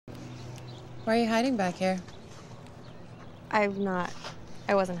Why are you hiding back here? I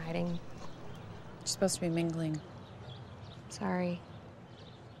wasn't hiding. You're supposed to be mingling. Sorry.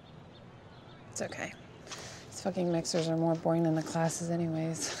 It's okay. These fucking mixers are more boring than the classes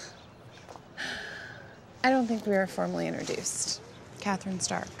anyways. I don't think we were formally introduced. Catherine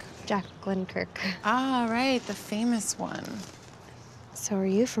Stark. Jacqueline Kirk. Ah, right, the famous one. So are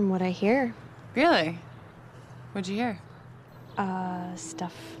you, from what I hear. Really? What'd you hear?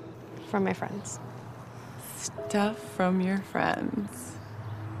 Stuff from my friends. Stuff from your friends.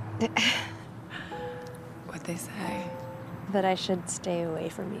 What'd they say? That I should stay away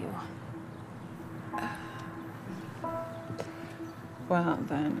from you. Well,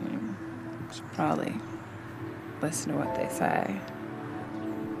 then, you should probably listen to what they say.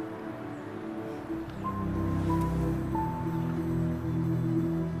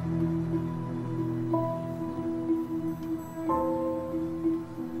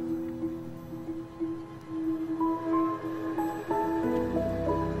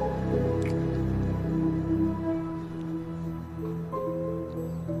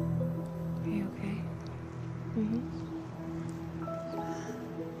 Are you okay? Mm-hmm.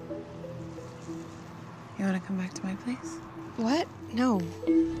 You want to come back to my place? What? No.